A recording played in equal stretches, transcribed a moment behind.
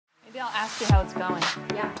Maybe I'll ask you how it's going.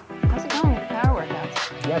 Yeah. How's it going with the power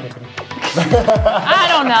workouts? Yeah, they've been. I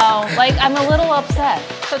don't know. Like, I'm a little upset.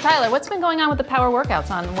 So Tyler, what's been going on with the power workouts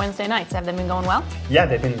on Wednesday nights? Have they been going well? Yeah,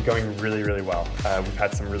 they've been going really, really well. We've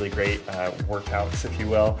had some really great workouts, if you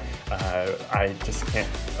will. I just can't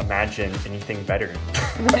imagine anything better.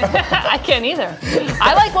 I can't either.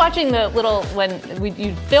 I like watching the little,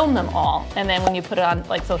 you film them all, and then when you put it on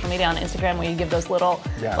like social media on Instagram where you give those little,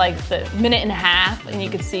 like the minute and a half, and you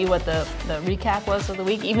could see what the recap was of the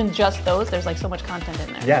week. Even just those, there's like so much content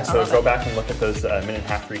in there. Yeah, so go back and look at those minute and a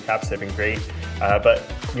half recaps. They've been great. But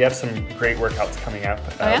we have some great workouts coming up.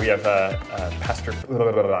 We have Pastor.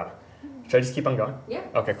 Should I just keep on going? Yeah.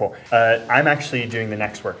 Okay, cool. I'm actually doing the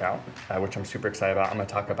next workout, which I'm super excited about. I'm going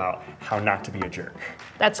to talk about how not to be a jerk.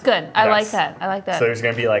 That's good. I like that. I like that. So there's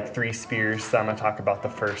going to be like 3 spheres that I'm going to talk about. The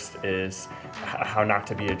first is how not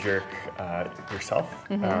to be a jerk yourself.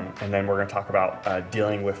 And then we're going to talk about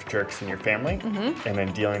dealing with jerks in your family, and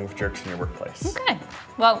then dealing with jerks in your workplace. Okay.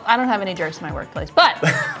 Well, I don't have any jerks in my workplace, but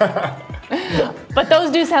but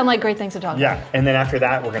those do sound like great things to talk about. Yeah, and then after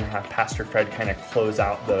that, we're going to have Pastor Fred kind of close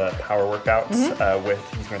out the power workouts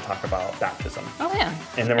he's going to talk about baptism. Oh yeah.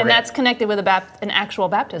 And then that's connected with an actual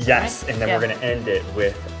baptism, yes, right? And then we're going to end it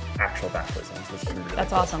with actual baptisms, which is really That's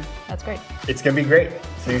cool. awesome. That's great. It's going to be great.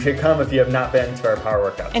 So you should come if you have not been to our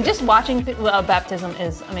power workouts. And just watching baptism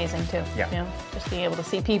is amazing too. Yeah. You know, just being able to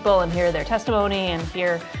see people and hear their testimony and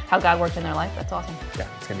hear how God worked in their life. That's awesome. Yeah,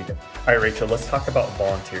 it's going to be good. All right, Rachel, let's talk about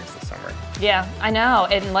volunteers this summer. Yeah, I know.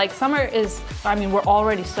 And like summer is, I mean, we're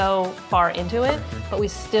already so far into it, but we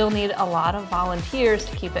still need a lot of volunteers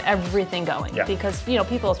to keep everything going. Yeah. Because, you know,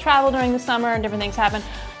 people travel during the summer and different things happen.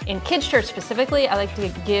 In Kids Church specifically, I like to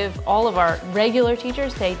give all of our regular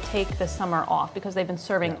teachers, they take the summer off because they've been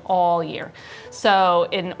serving all year. So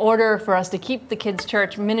in order for us to keep the Kids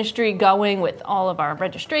Church ministry going with all of our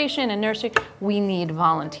registration and nursery, we need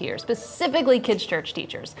volunteers, specifically Kids Church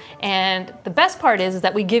teachers. And the best part is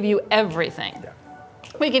that we give you everything. Yeah.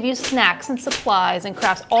 We give you snacks and supplies and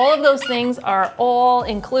crafts. All of those things are all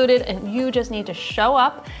included, and you just need to show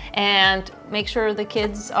up and make sure the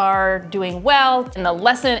kids are doing well, and the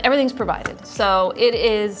lesson, everything's provided. So it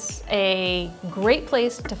is a great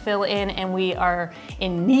place to fill in, and we are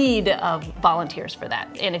in need of volunteers for that.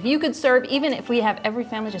 And if you could serve, even if we have every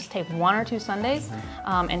family just take 1 or 2 Sundays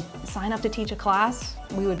and sign up to teach a class,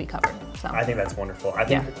 we would be covered. So I think that's wonderful. I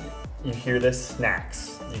think you hear this,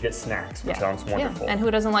 snacks. You get snacks, which sounds wonderful. Yeah. And who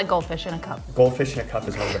doesn't like goldfish in a cup? Goldfish in a cup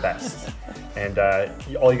is one of the best. And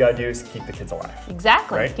all you gotta do is keep the kids alive.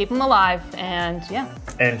 Exactly. Right? Keep them alive, and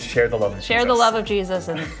and share the love of Jesus. Share the love of Jesus,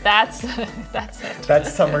 and that's that's it.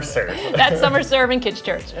 That's Summer Serve. That's Summer Serve in Kids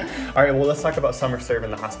Church. All right, well, let's talk about Summer Serve in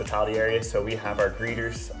the hospitality area. So we have our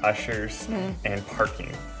greeters, ushers, and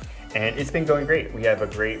parking. And it's been going great. We have a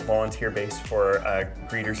great volunteer base for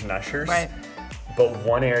greeters and ushers. Right. But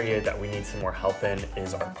one area that we need some more help in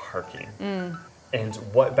is our parking. And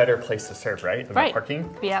what better place to serve, right? Than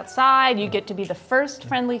parking? Be outside, you get to be the first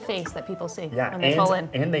friendly face that people see when they pull in.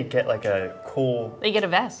 And they get like a cool... They get a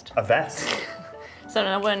vest. A vest. So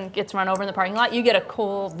no one gets run over in the parking lot. You get a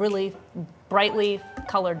cool, really brightly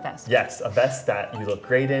colored vest. Yes, a vest that you look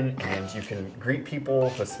great in, and you can greet people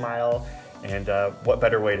with a smile. And what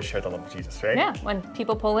better way to share the love of Jesus, right? Yeah, when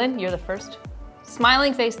people pull in, you're the first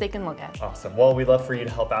smiling face they can look at. Awesome. Well, we'd love for you to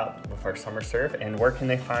help out with our Summer Serve. And where can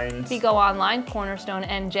they find? If you go online,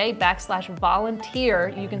 cornerstonenj.com/volunteer,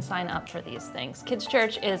 you can sign up for these things. Kids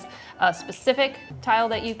Church is a specific tile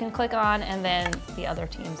that you can click on, and then the other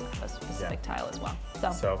teams have a specific tile as well.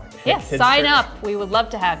 So sign up. We would love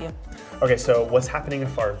to have you. Okay, so what's happening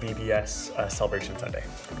with our VBS Celebration Sunday?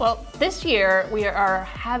 Well, this year we are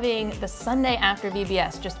having the Sunday after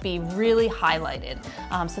VBS just be really highlighted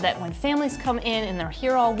so that when families come in and they're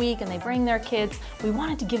here all week and they bring their kids, we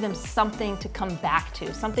wanted to give them something to come back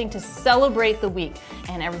to, something to celebrate the week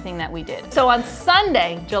and everything that we did. So on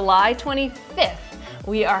Sunday, July 25th,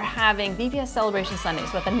 we are having VBS Celebration Sunday.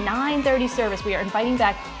 So at the 9:30 service, we are inviting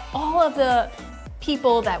back all of the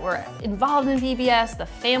people that were involved in VBS, the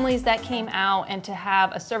families that came out, and to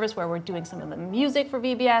have a service where we're doing some of the music for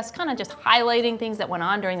VBS, kind of just highlighting things that went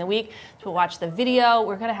on during the week, to watch the video.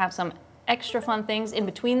 We're gonna have some extra fun things in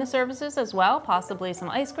between the services as well, possibly some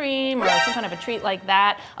ice cream or some kind of a treat like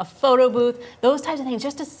that, a photo booth, those types of things,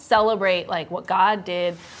 just to celebrate like what God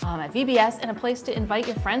did at VBS, and a place to invite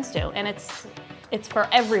your friends to. And it's for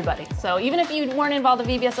everybody. So even if you weren't involved in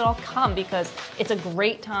VBS at all, come, because it's a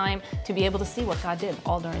great time to be able to see what God did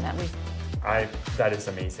all during that week. That is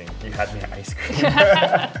amazing. You had me at ice cream.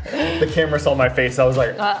 The camera saw my face. I was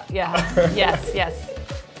like, yeah, yes.